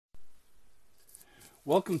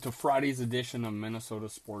Welcome to Friday's edition of Minnesota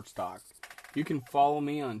Sports Talk. You can follow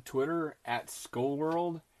me on Twitter at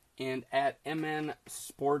SkullWorld and at MN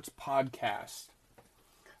Sports Podcast.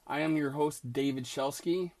 I am your host, David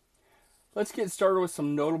Shelsky. Let's get started with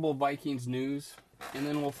some notable Vikings news, and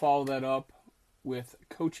then we'll follow that up with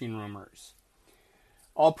coaching rumors.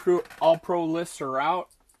 All pro lists are out.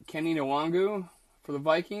 Kenny Nwangu for the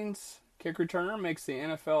Vikings, kick returner, makes the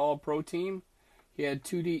NFL All-Pro team. He had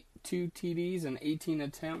two TDs and 18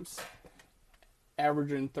 attempts,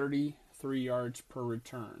 averaging 33 yards per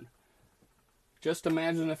return. Just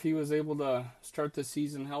imagine if he was able to start the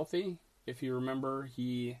season healthy. If you remember,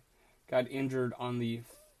 he got injured on the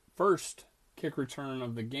first kick return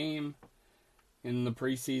of the game in the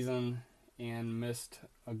preseason and missed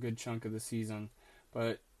a good chunk of the season.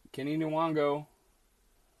 But Kenny Nwangu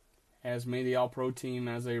has made the All-Pro team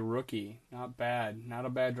as a rookie. Not bad. Not a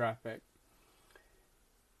bad draft pick.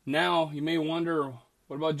 Now, you may wonder,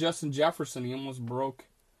 what about Justin Jefferson? He almost broke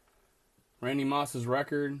Randy Moss's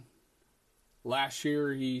record. Last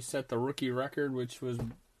year, he set the rookie record, which was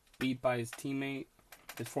beat by his teammate,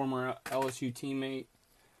 his former LSU teammate,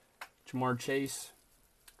 Jamar Chase.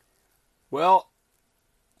 Well,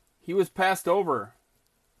 he was passed over.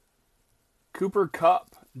 Cooper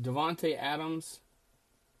Kupp, Devontae Adams,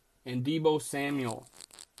 and Deebo Samuel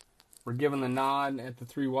were given the nod at the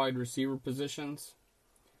three wide receiver positions.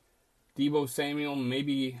 Deebo Samuel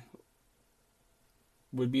maybe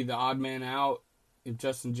would be the odd man out if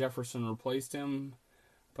Justin Jefferson replaced him,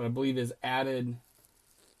 but I believe his added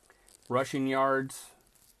rushing yards,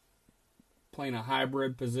 playing a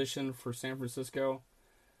hybrid position for San Francisco,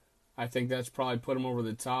 I think that's probably put him over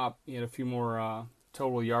the top. He had a few more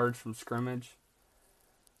total yards from scrimmage,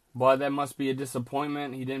 but that must be a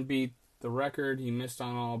disappointment. He didn't beat the record. He missed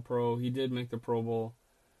on All-Pro. He did make the Pro Bowl,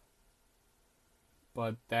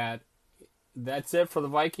 but that's it for the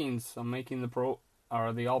Vikings. I'm making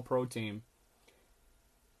the All-Pro team.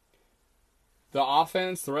 The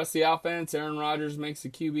offense, the rest of the offense, Aaron Rodgers makes the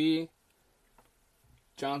QB.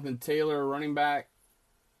 Jonathan Taylor, running back.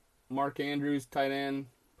 Mark Andrews, tight end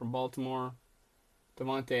from Baltimore.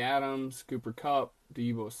 Devontae Adams, Cooper Kupp,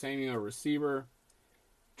 Deebo Samuel, receiver.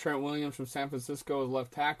 Trent Williams from San Francisco is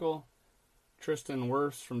left tackle. Tristan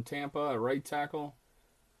Wirfs from Tampa at right tackle.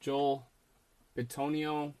 Joel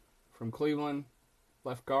Bitonio from Cleveland,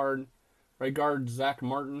 left guard. Right guard, Zach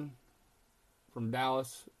Martin from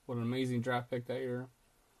Dallas. What an amazing draft pick that year.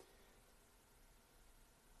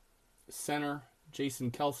 Center, Jason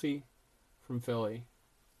Kelsey from Philly.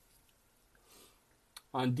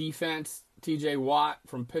 On defense, TJ Watt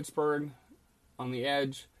from Pittsburgh on the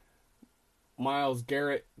edge. Myles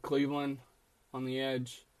Garrett, Cleveland on the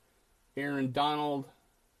edge. Aaron Donald,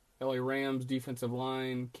 LA Rams defensive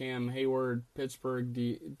line. Cam Hayward, Pittsburgh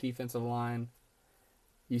defensive line.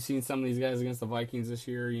 You've seen some of these guys against the Vikings this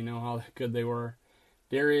year. You know how good they were.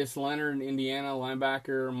 Darius Leonard, Indiana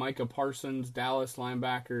linebacker. Micah Parsons, Dallas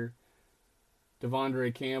linebacker.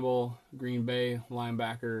 Devondre Campbell, Green Bay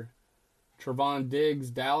linebacker. Trevon Diggs,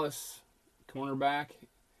 Dallas cornerback.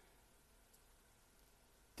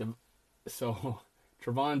 So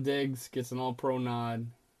Trevon Diggs gets an All-Pro nod.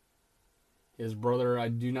 His brother, I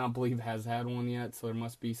do not believe, has had one yet, so there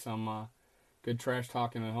must be some good trash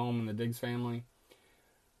talking at home in the Diggs family.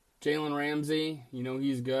 Jalen Ramsey, you know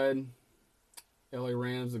he's good. LA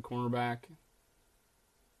Rams, the cornerback.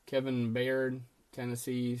 Kevin Baird,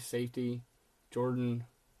 Tennessee, safety. Jordan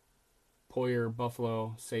Poyer,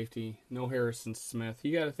 Buffalo, safety. No Harrison Smith.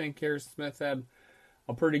 You got to think Harrison Smith had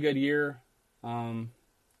a pretty good year.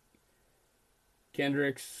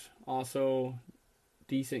 Kendricks, also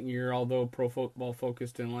decent year, although Pro Football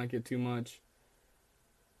Focus didn't like it too much.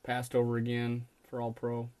 Passed over again for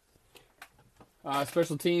All-Pro.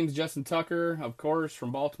 Special teams, Justin Tucker, of course,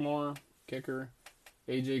 from Baltimore, kicker.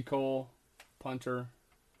 AJ Cole, punter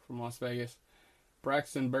from Las Vegas.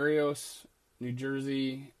 Braxton Berrios, New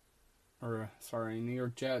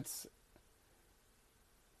York Jets,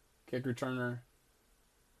 kick returner.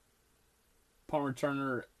 Punt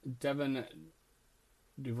returner, Devin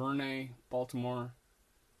Duvernay, Baltimore.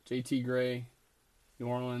 JT Gray, New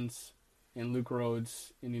Orleans, and Luke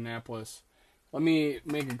Rhodes, Indianapolis. Let me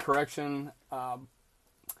make a correction.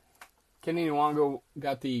 Kenny Nwangu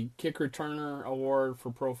got the kick returner award for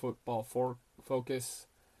Pro Football Focus.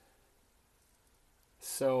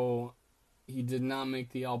 So he did not make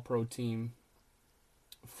the All-Pro team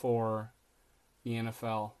for the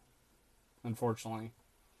NFL, unfortunately.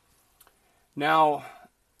 Now,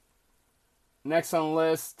 next on the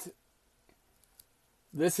list,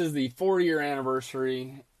 this is the 4-year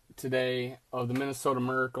anniversary today of the Minnesota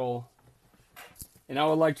Miracle. And I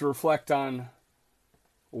would like to reflect on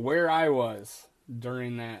where I was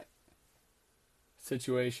during that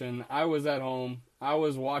situation. I was at home. I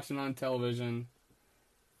was watching on television.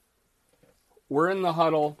 We're in the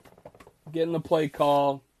huddle, getting the play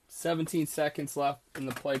call. 17 seconds left in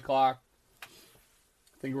the play clock. I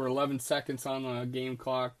think we're 11 seconds on the game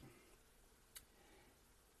clock.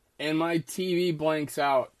 And my TV blanks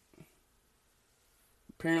out.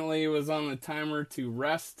 Apparently it was on the timer to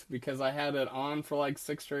rest because I had it on for like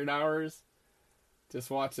 6 straight hours.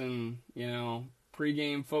 Just watching,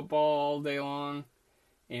 pregame football all day long.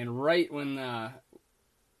 And right when,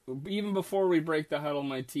 even before we break the huddle,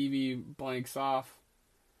 my TV blanks off.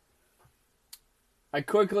 I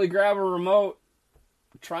quickly grab a remote,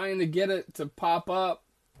 trying to get it to pop up.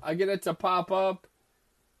 I get it to pop up.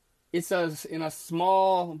 It's in a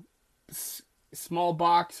small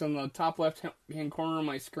box on the top left-hand corner of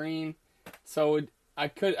my screen. So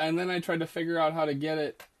and then I tried to figure out how to get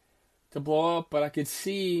it to blow up, but I could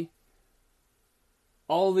see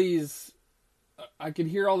I could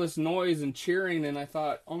hear all this noise and cheering, and I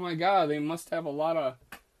thought, oh my God, they must have a lot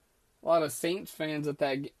of Saints fans at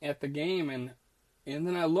the game, and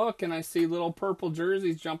then I look and I see little purple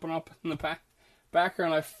jerseys jumping up in the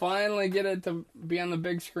background. I finally get it to be on the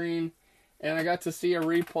big screen, and I got to see a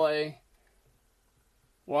replay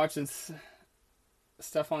watching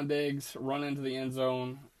Stefon Diggs run into the end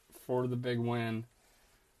zone for the big win.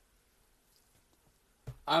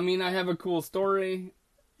 I mean, I have a cool story.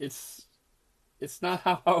 It's not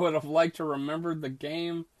how I would have liked to remember the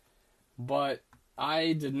game, but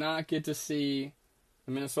I did not get to see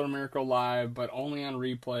the Minnesota Miracle live, but only on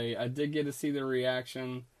replay. I did get to see the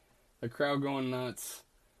reaction, the crowd going nuts,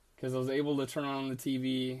 because I was able to turn on the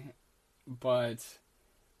TV, but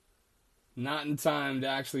not in time to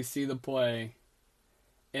actually see the play.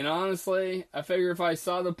 And honestly, I figure if I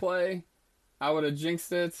saw the play, I would have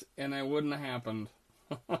jinxed it, and it wouldn't have happened.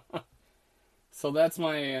 So that's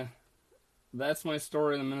my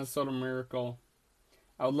story of the Minnesota Miracle.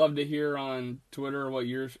 I would love to hear on Twitter what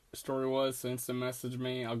your story was, so instant message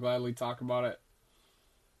me. I'll gladly talk about it.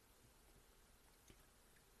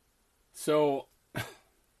 So,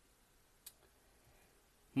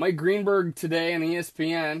 Mike Greenberg today on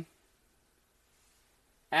ESPN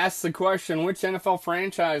asked the question, which NFL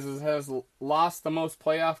franchises has lost the most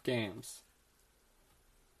playoff games?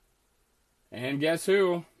 And guess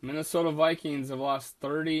who? Minnesota Vikings have lost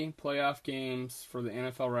 30 playoff games for the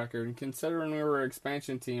NFL record. And considering we were an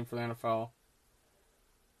expansion team for the NFL,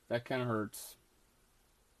 that kind of hurts.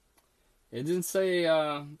 It didn't say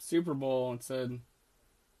Super Bowl. It said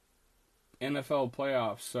NFL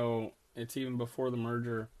playoffs. So it's even before the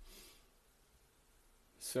merger.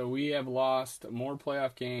 So we have lost more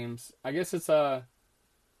playoff games. I guess it's a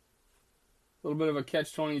little bit of a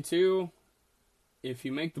catch-22. If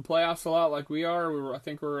you make the playoffs a lot like we are, I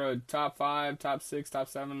think we're a top 5, top 6, top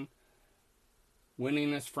 7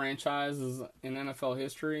 winningest franchises in NFL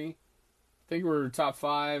history. I think we were top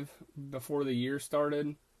 5 before the year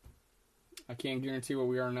started. I can't guarantee what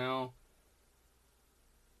we are now.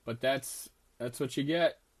 But that's what you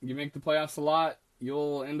get. You make the playoffs a lot,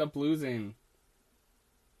 you'll end up losing.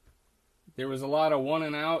 There was a lot of one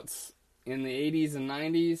and outs in the 80s and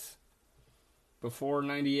 90s. Before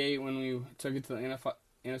 98, when we took it to the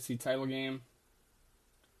NFC title game.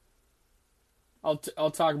 I'll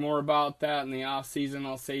talk more about that in the off season.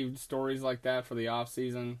 I'll save stories like that for the off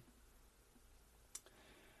season.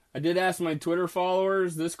 I did ask my Twitter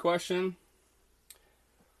followers this question: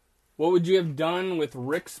 what would you have done with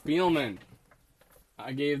Rick Spielman?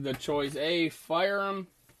 I gave the choice: A, fire him;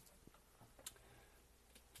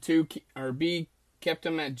 2, or B, kept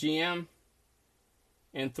him at GM.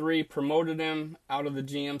 And 3, promoted him out of the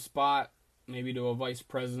GM spot, maybe to a vice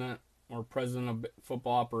president or president of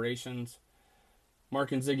football operations.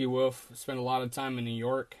 Mark and Ziggy Wolf spent a lot of time in New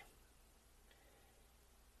York.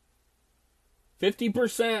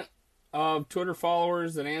 50% of Twitter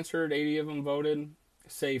followers that answered, 80 of them voted,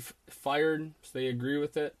 say fired, so they agree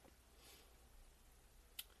with it.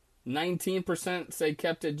 19% say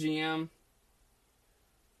kept at GM.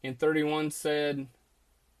 And 31 said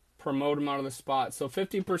promote him out of the spot. So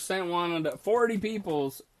 50% wanted 40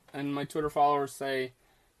 people, and my Twitter followers say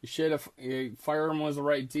you should have fire him was the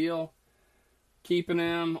right deal. Keeping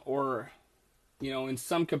him, or in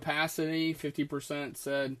some capacity, 50%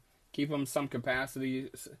 said keep him some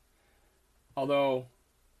capacity. Although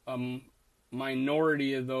a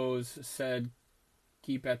minority of those said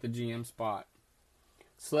keep at the GM spot.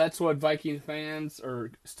 So that's what Viking fans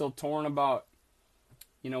are still torn about.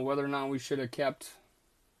 Whether or not we should have kept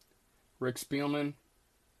Rick Spielman.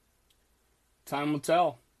 Time will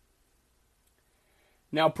tell.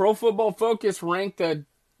 Now, Pro Football Focus ranked the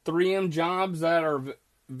 3M jobs that are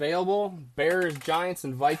available: Bears, Giants,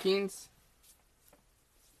 and Vikings.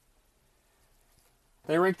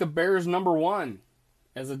 They rank the Bears number 1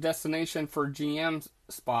 as a destination for GM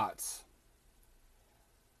spots.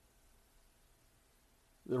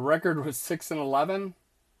 The record was 6-11,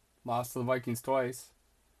 lost to the Vikings twice.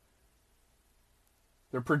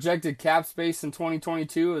 Their projected cap space in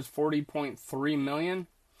 2022 is $40.3 million,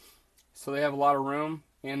 so they have a lot of room.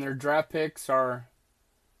 And their draft picks are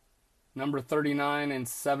number 39 and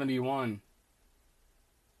 71.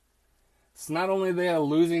 So not only they had a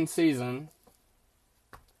losing season,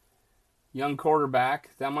 young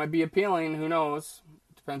quarterback, that might be appealing, who knows?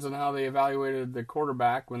 Depends on how they evaluated the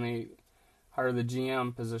quarterback when they hired the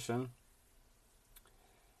GM position.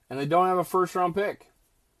 And they don't have a first-round pick.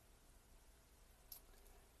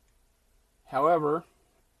 However,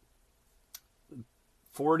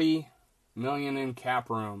 $40 million in cap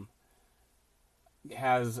room.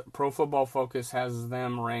 Pro Football Focus has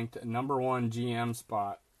them ranked number 1 GM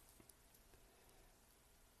spot.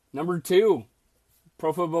 Number 2,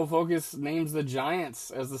 Pro Football Focus names the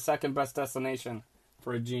Giants as the second best destination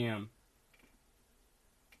for a GM.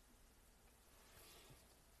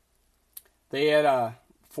 They had a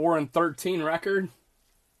 4-13 record.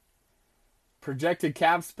 Projected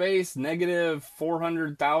cap space, negative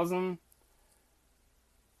 $400,000.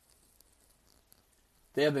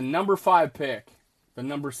 They had the number 5 pick, the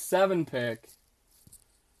number 7 pick,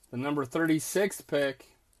 the number 36 pick,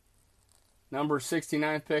 number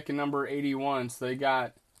 69 pick, and number 81. So they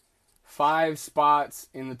got 5 spots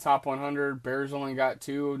in the top 100. Bears only got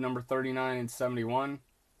 2, number 39 and 71.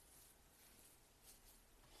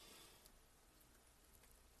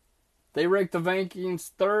 They ranked the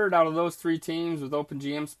Vikings 3rd out of those 3 teams with open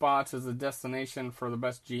GM spots as a destination for the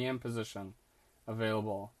best GM position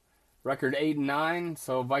available. Record 8-9,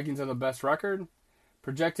 so Vikings have the best record.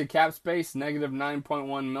 Projected cap space, negative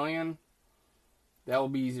 $9.1 million. That will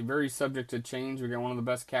be very subject to change. We got one of the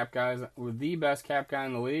best cap guys, with the best cap guy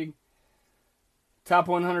in the league. Top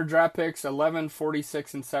 100 draft picks, 11,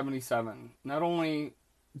 46, and 77. Not only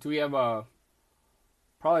do we have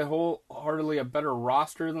probably wholeheartedly a better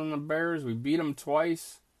roster than the Bears, we beat them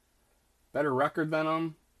twice, better record than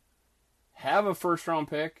them, have a first-round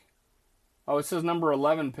pick. Oh, it says number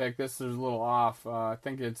 11 pick. This is a little off. I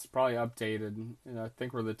think it's probably updated. I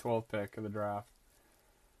think we're the 12th pick of the draft.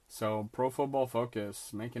 So, Pro Football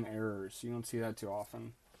Focus, making errors. You don't see that too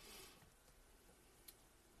often.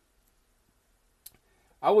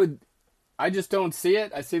 I just don't see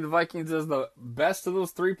it. I see the Vikings as the best of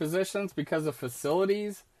those 3 positions because of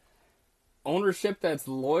facilities, ownership that's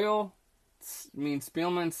loyal. I mean,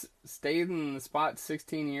 Spielman stayed in the spot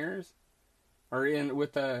 16 years. Or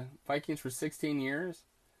with the Vikings for 16 years.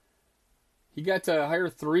 He got to hire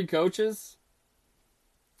 3 coaches.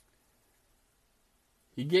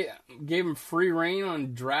 He gave him free reign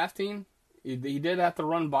on drafting. He did have to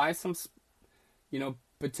run by some,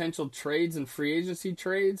 potential trades and free agency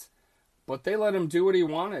trades, but they let him do what he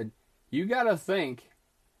wanted. You got to think,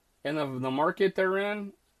 in the market they're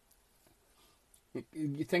in,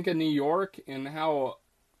 you think of New York and how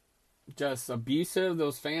just abusive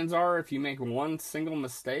those fans are if you make one single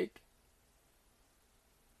mistake.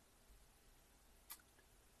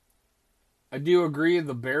 I do agree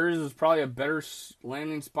the Bears is probably a better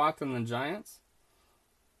landing spot than the Giants.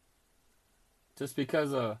 Just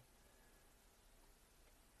because of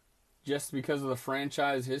the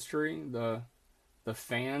franchise history, the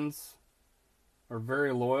fans are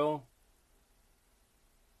very loyal.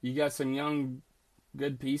 You got some young,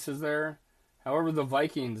 good pieces there. However, the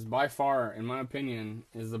Vikings, by far, in my opinion,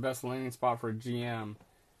 is the best landing spot for a GM.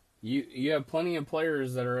 You have plenty of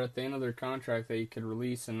players that are at the end of their contract that you could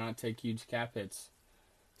release and not take huge cap hits.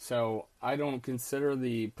 So I don't consider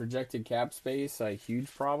the projected cap space a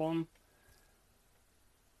huge problem.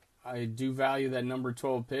 I do value that number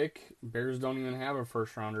 12 pick. Bears don't even have a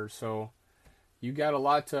first rounder, so you got a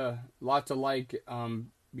lot to like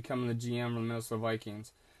becoming the GM of the Minnesota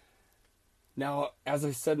Vikings. Now, as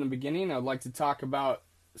I said in the beginning, I'd like to talk about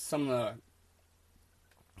some of the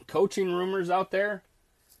coaching rumors out there.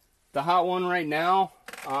 The hot one right now,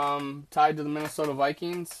 tied to the Minnesota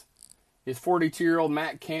Vikings, is 42-year-old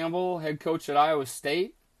Matt Campbell, head coach at Iowa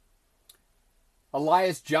State.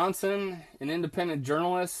 Elias Johnson, an independent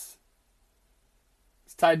journalist,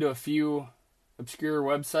 is tied to a few obscure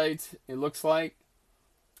websites, it looks like.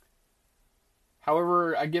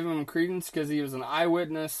 However, I give him credence because he was an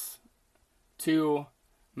eyewitness to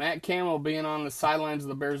Matt Campbell being on the sidelines of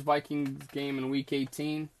the Bears-Vikings game in Week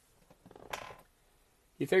 18.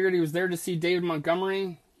 He figured he was there to see David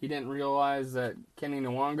Montgomery. he didn't realize that Kenny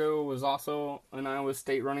Nwango was also an Iowa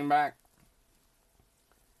State running back.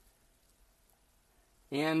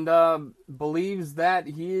 And believes that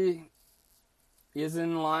he is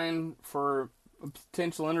in line for a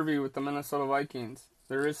potential interview with the Minnesota Vikings.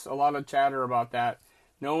 There is a lot of chatter about that.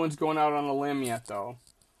 No one's going out on a limb yet, though.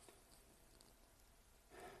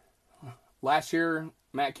 Last year,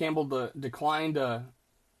 Matt Campbell declined to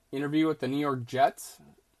interview with the New York Jets.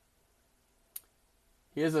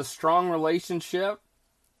 He has a strong relationship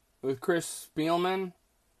with Chris Spielman.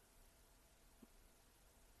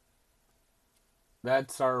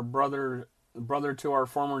 That's our brother to our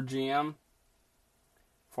former GM,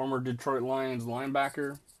 former Detroit Lions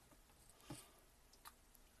linebacker.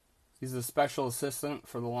 He's a special assistant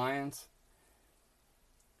for the Lions.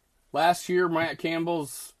 This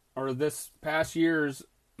past year's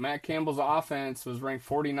Matt Campbell's offense was ranked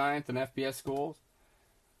 49th in FBS schools,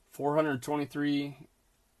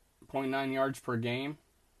 423.9 yards per game.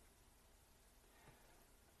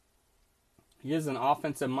 He is an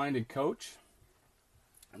offensive-minded coach.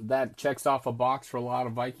 That checks off a box for a lot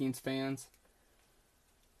of Vikings fans.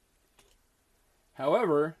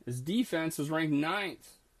 However, his defense was ranked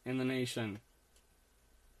 9th in the nation.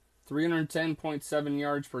 310.7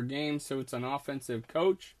 yards per game, so it's an offensive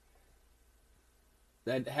coach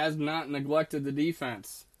that has not neglected the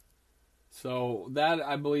defense. So that,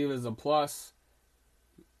 I believe, is a plus.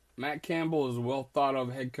 Matt Campbell is a well thought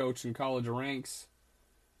of head coach in college ranks.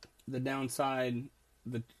 The downside,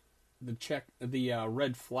 the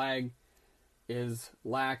red flag is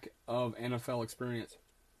lack of NFL experience.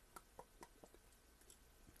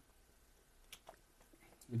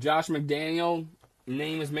 Josh McDaniels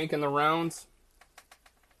name is making the rounds.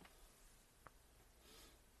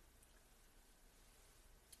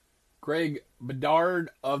 Greg Bedard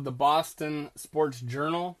of the Boston Sports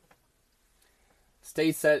Journal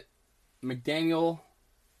states that McDaniel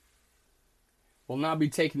will not be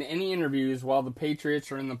taking any interviews while the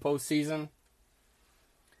Patriots are in the postseason.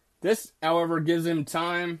 This, however, gives him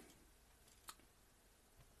time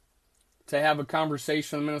to have a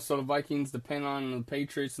conversation with the Minnesota Vikings, depending on the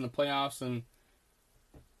Patriots in the playoffs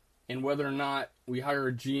and whether or not we hire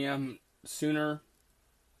a GM sooner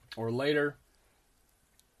or later.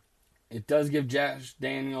 It does give Josh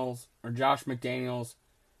McDaniels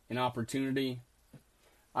an opportunity.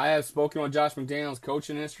 I have spoken with Josh McDaniels'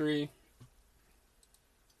 coaching history.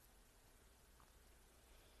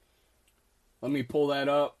 Let me pull that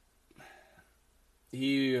up.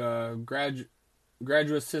 He graduate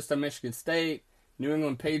assistant at Michigan State, New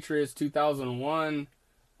England Patriots 2001,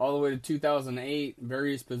 all the way to 2008,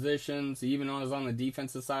 various positions. He even was on the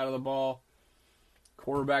defensive side of the ball,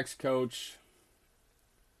 quarterbacks coach,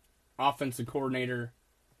 offensive coordinator,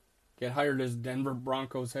 get hired as Denver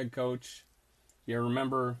Broncos head coach. You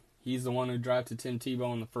remember, he's the one who drafted Tim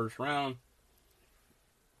Tebow in the first round.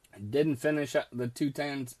 Didn't finish the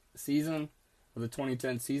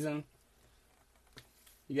 2010 season.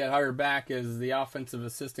 He got hired back as the offensive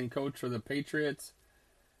assistant coach for the Patriots.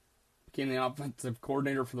 Became the offensive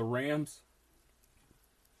coordinator for the Rams.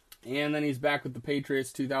 And then he's back with the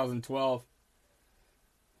Patriots 2012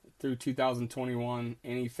 through 2021.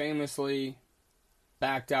 And he famously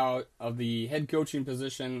backed out of the head coaching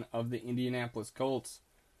position of the Indianapolis Colts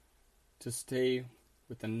to stay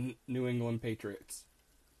with the New England Patriots.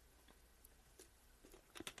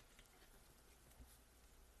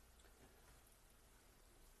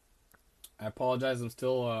 I apologize, I'm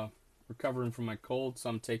still recovering from my cold, so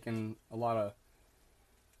I'm taking a lot of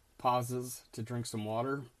pauses to drink some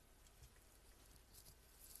water.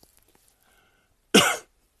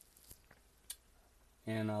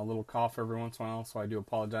 And a little cough every once in a while, so I do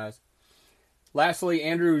apologize. Lastly,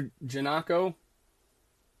 Andrew Janocko.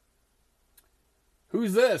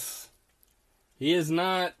 Who's this? He is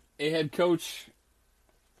not a head coach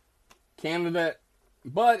candidate,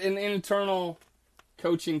 but an internal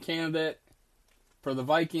coaching candidate for the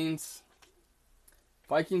Vikings.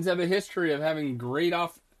 Vikings have a history of having great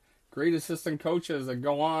assistant coaches that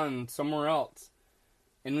go on somewhere else,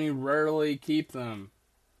 and we rarely keep them.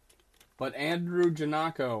 But Andrew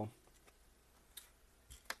Janocko,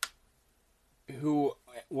 who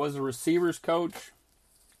was a receivers coach,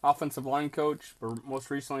 offensive line coach, but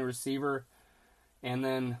most recently receiver, and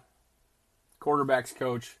then quarterbacks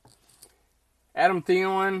coach. Adam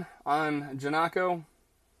Thielen on Janocko.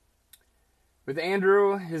 With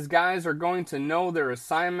Andrew, his guys are going to know their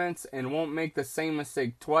assignments and won't make the same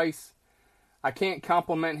mistake twice. I can't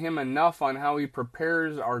compliment him enough on how he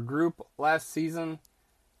prepares our group last season.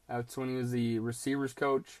 That's when he was the receivers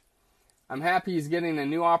coach. I'm happy he's getting a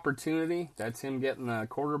new opportunity. That's him getting the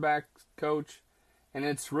quarterback coach. And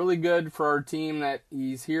it's really good for our team that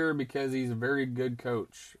he's here because he's a very good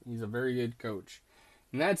coach. He's a very good coach.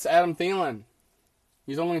 And that's Adam Thielen.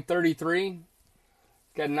 He's only 33.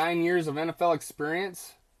 Got 9 years of NFL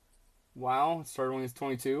experience. Wow, started when he was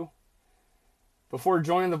 22. Before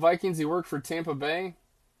joining the Vikings, he worked for Tampa Bay.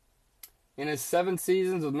 In his 7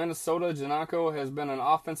 seasons with Minnesota, Janocko has been an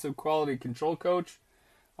offensive quality control coach,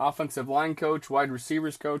 offensive line coach, wide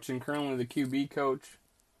receivers coach, and currently the QB coach.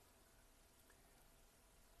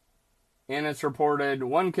 And it's reported,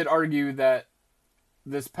 one could argue that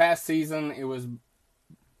this past season it was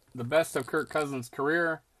the best of Kirk Cousins'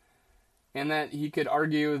 career, and that he could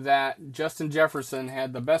argue that Justin Jefferson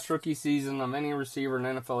had the best rookie season of any receiver in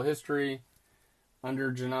NFL history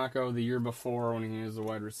under Janocko the year before when he was the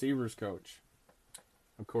wide receivers coach.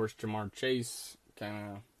 Of course, Jamar Chase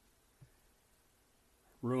kind of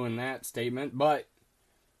ruined that statement, but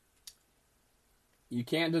you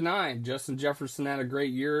can't deny Justin Jefferson had a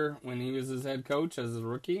great year when he was his head coach as a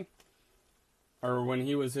rookie, or when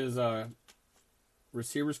he was his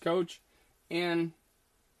receivers coach, and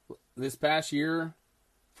this past year,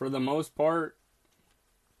 for the most part,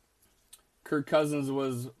 Kirk Cousins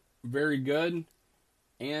was very good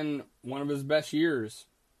and one of his best years.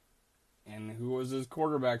 And who was his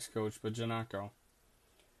quarterback's coach but Janocko?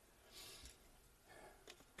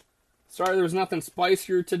 Sorry there was nothing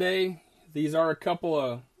spicier today. These are a couple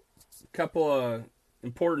of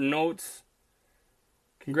important notes.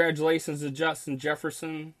 Congratulations to Justin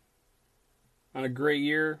Jefferson on a great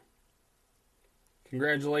year.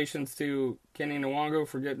 Congratulations to Kenny Nwango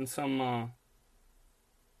for getting some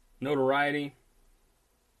notoriety.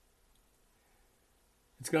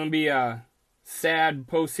 It's going to be a sad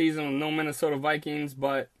postseason with no Minnesota Vikings,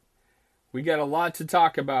 but we got a lot to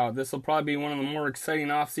talk about. This will probably be one of the more exciting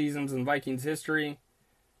off seasons in Vikings history.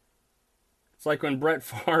 It's like when Brett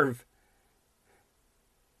Favre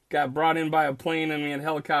got brought in by a plane and we had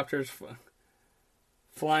helicopters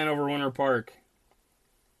flying over Winter Park.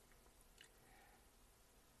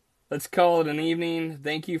 Let's call it an evening.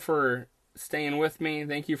 Thank you for staying with me.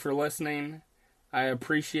 Thank you for listening. I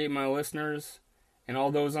appreciate my listeners and all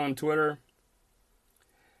those on Twitter.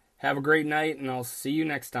 Have a great night, and I'll see you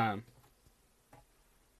next time.